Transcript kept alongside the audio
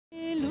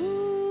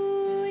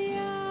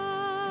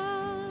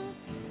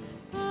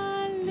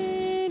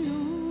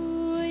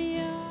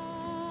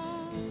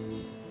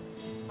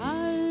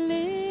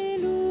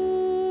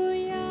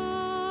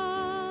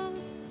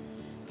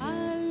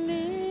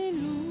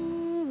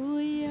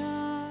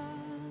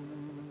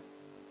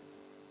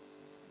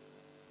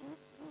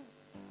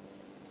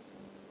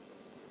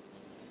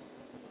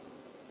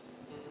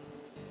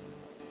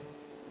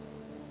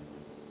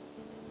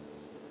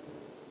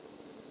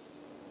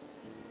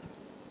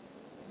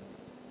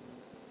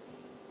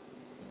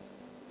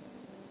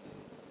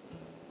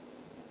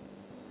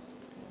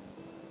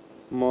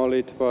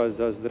Molitva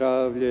za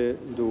zdravlje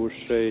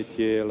duše i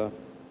tijela.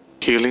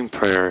 Healing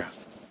prayer.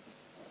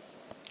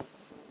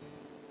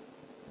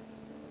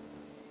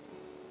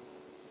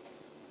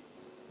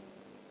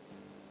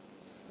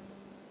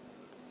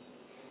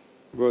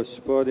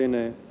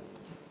 Gospodine,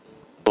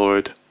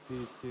 Lord, ti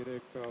si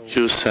rekao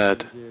you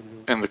said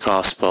in the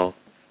Gospel,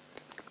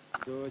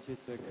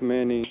 dođite k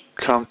meni,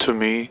 "Come to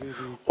me,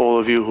 all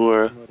of you who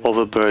are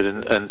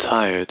overburdened and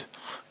tired,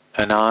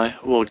 and I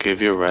will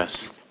give you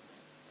rest."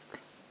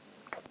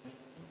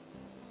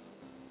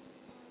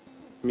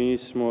 mi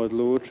smo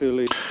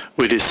odlučili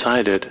We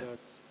decided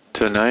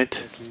tonight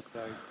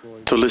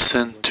to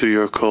listen to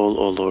your call,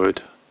 O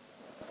Lord.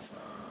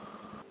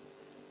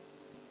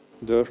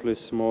 došli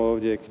smo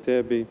ovdje k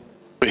tebi,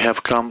 We have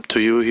come to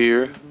you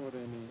here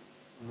izmoreni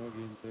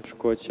mnogim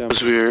teškoćama,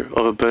 because we are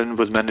overburdened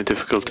with many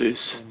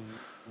difficulties,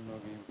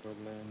 mnogim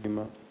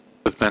problemima.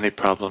 with many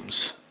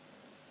problems.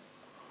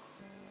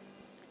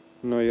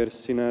 No jer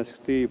si nas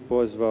ti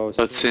pozvao,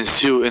 But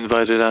since you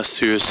invited us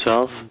to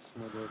yourself,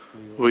 smo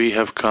došli ovdje. we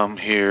have come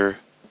here.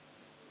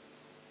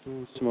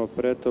 Tu smo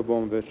pred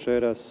tobom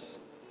večeras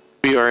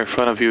We are in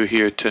front of you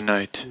here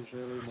tonight, i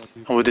želimo ti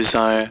and we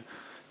desire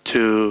to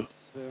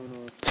sve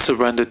ono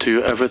surrender to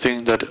you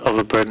everything that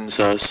overburdens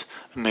us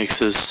and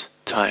makes us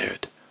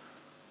tired.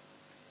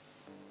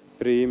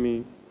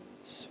 primi,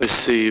 sve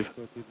Receive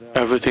što ti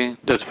dam. everything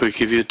that we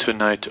give you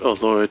tonight, O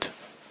Lord.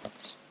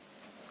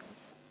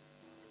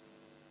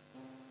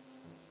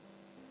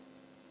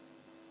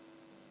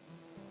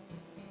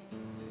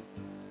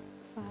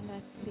 Hvala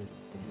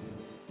Kriste.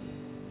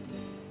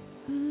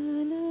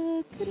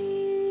 Hvala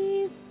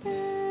Kriste.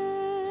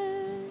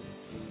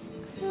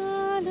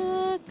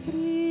 Hvala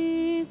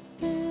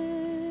Kriste.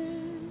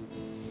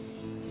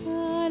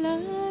 Hvala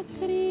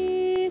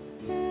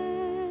Kriste.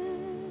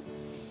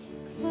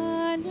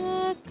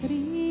 Hvala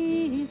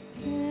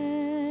Kriste.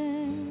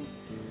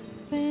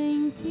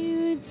 Thank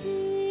you,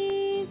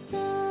 Jesus.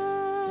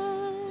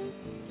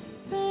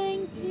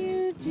 Thank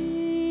you,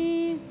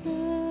 Jesus.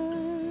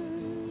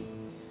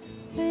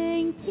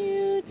 Thank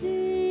you,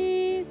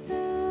 Jesus.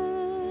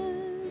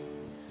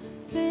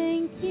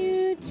 Thank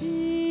you,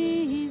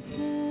 Jesus.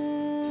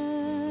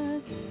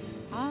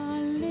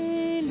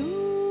 Alleluia.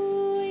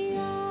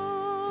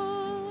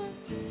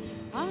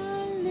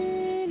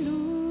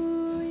 Alleluia.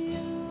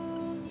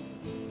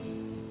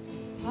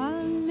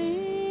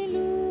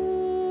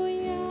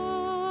 Alleluia.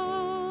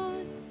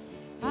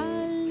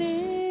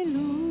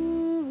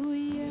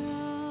 Alleluia.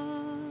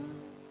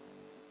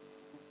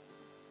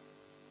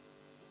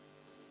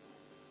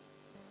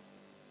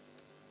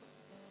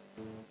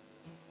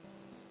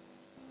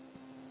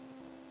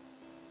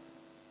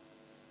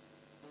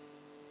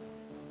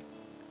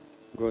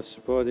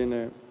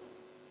 Gospodine,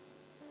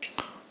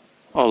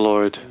 O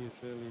Lord, mi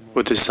želimo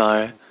we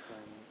desire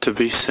to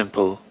be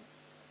simple.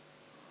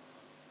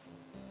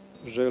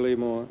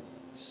 želimo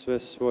sve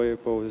svoje We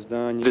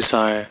pouzdanje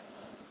desire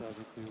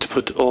staviti to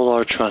put all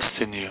our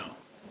trust in you.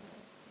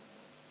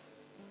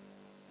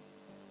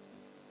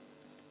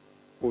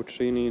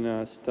 učini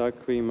nas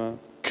takvima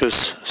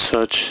Because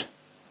such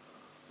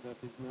da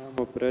ti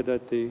znamo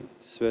predati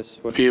sve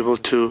svoje, be able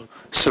to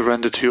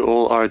surrender to you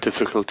all our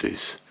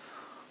difficulties.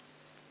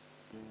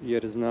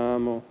 jer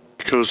znamo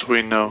Because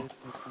we know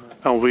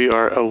and we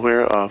are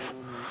aware of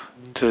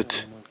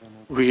that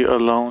we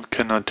alone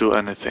cannot do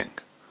anything.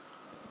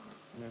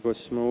 nego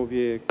smo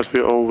uvijek But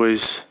we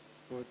always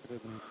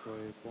potrebni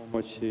tvoje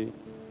pomoći,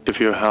 give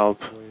your help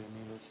tvoje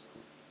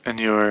milosti. and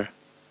your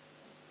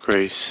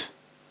grace.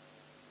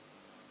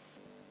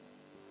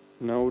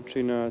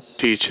 Nauči nas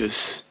Teach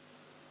us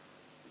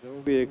da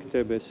uvijek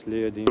tebe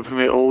slijedimo, that we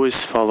may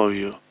always follow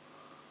you,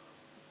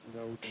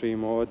 da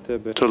učimo od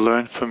tebe, to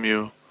learn from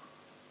you.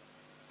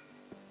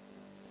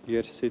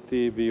 jer si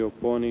ti bio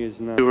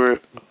ponizna You were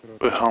i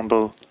krotan.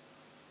 humble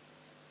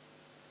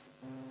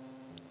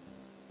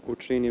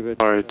Učini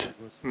večeras, heart.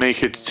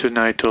 Make it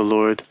tonight, O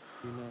Lord,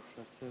 i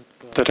naša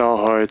srca that our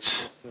hearts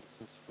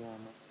srcu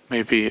svoma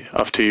may be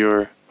after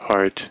your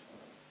heart.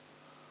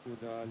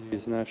 udalji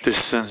iz našeg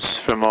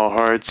Distance from our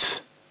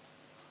hearts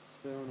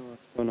sve ono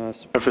što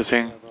nas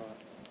everything sprečava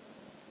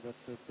da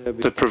se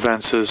tebi that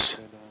prevents us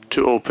predamo.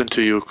 to open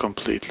to you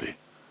completely.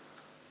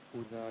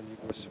 Udalji,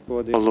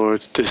 Gospodine, O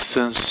Lord,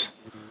 distance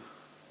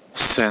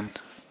sin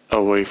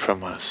away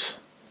from us.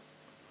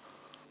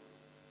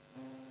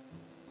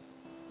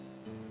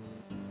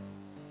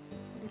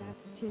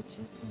 Grazie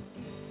Gesù.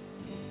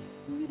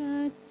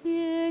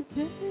 Grazie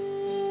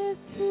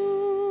Gesù.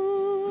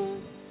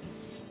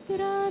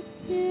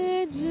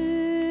 Grazie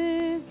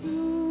Gesù.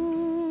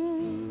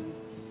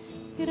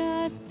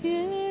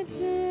 Grazie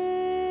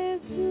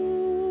Gesù.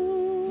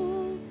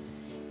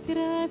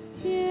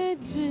 Grazie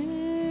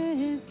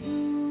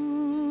Gesù.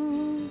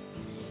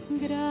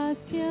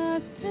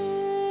 Gracias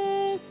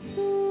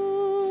Jesús.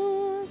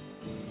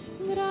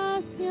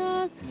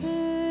 Gracias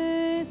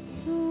Jesús.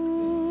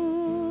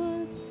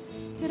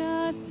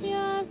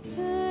 Gracias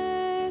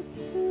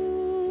Jesús.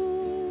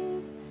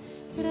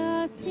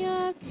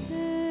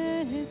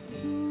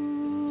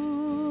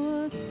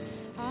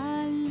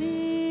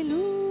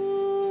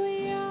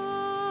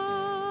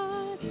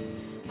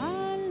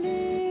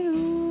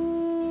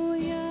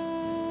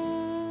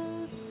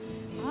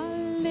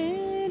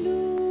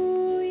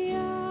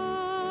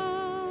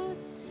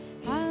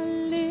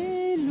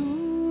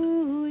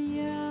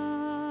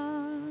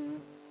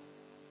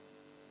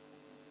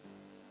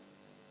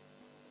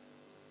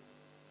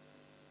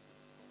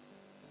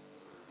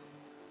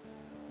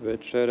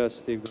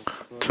 Večeras ti,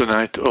 Gospodine,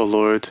 Tonight, O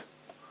Lord,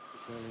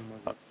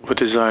 we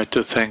desire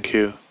to thank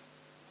you.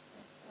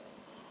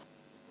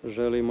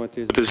 želimo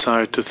ti We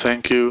desire to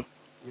thank you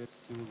jer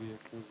si uvijek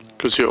uz nas,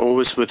 because you're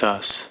always with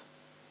us,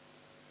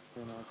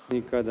 što nas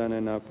nikada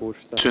ne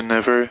napušta, to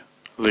never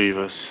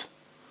leave us.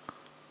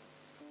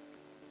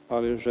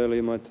 ali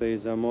želimo te i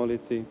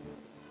zamoliti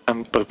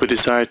But we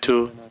desire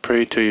to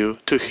pray to you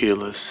to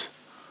heal us,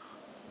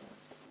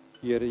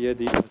 jer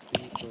jedino ti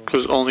to,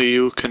 because only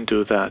you can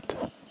do that.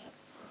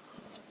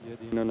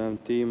 jedino nam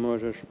ti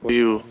možeš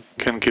You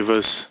podariti can give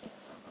us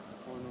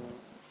ono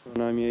što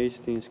nam je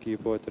istinski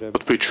potrebno.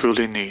 what we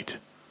truly need.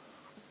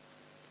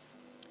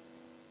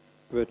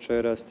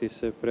 Večeras ti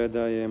se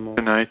predajemo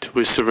Tonight,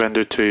 we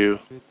surrender to you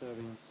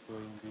čitavim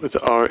svojim bićem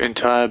with our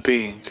entire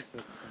being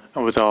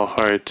and with our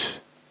heart.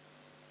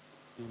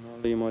 i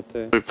molimo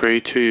te We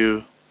pray to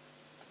you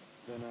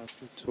da nas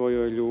u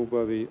svojoj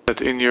ljubavi,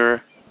 that in your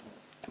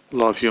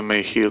love you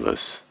may heal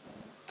us,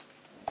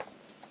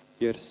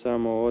 jer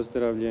samo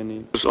ozdravljeni,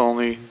 because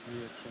only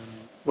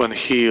izliječeni, when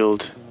healed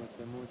ćemo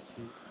te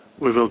moći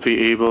we will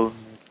be able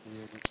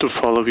slijediti. to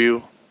follow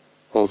you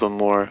all the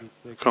more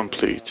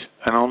complete.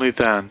 And only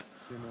then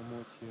Ćemo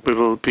moći we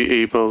will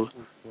be able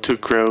to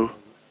grow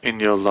in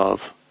your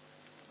love.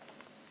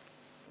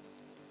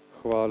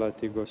 Hvala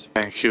ti, Gospod.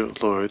 Thank you,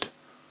 Lord.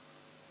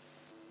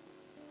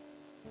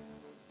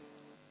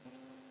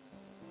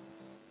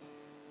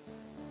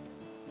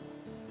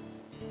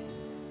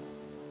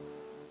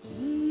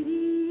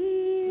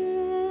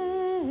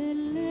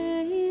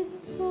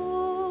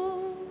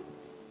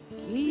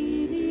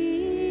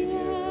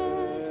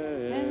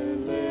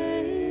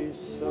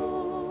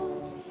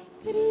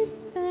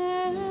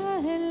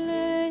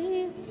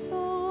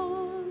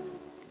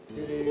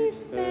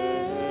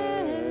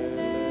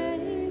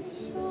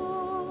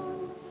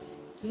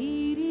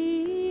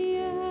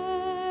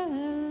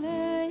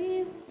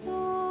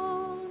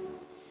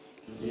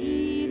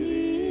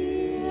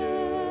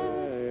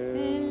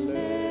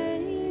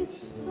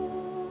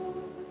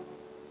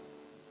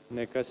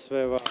 Neka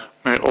sve vas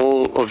May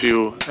all of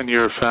you and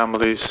your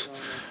families,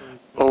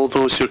 all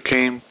those who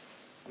came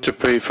to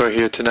pray for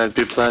here tonight,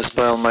 be blessed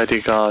by Almighty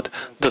God,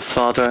 the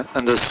Father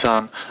and the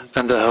Son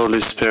and the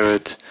Holy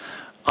Spirit.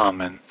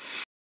 Amen.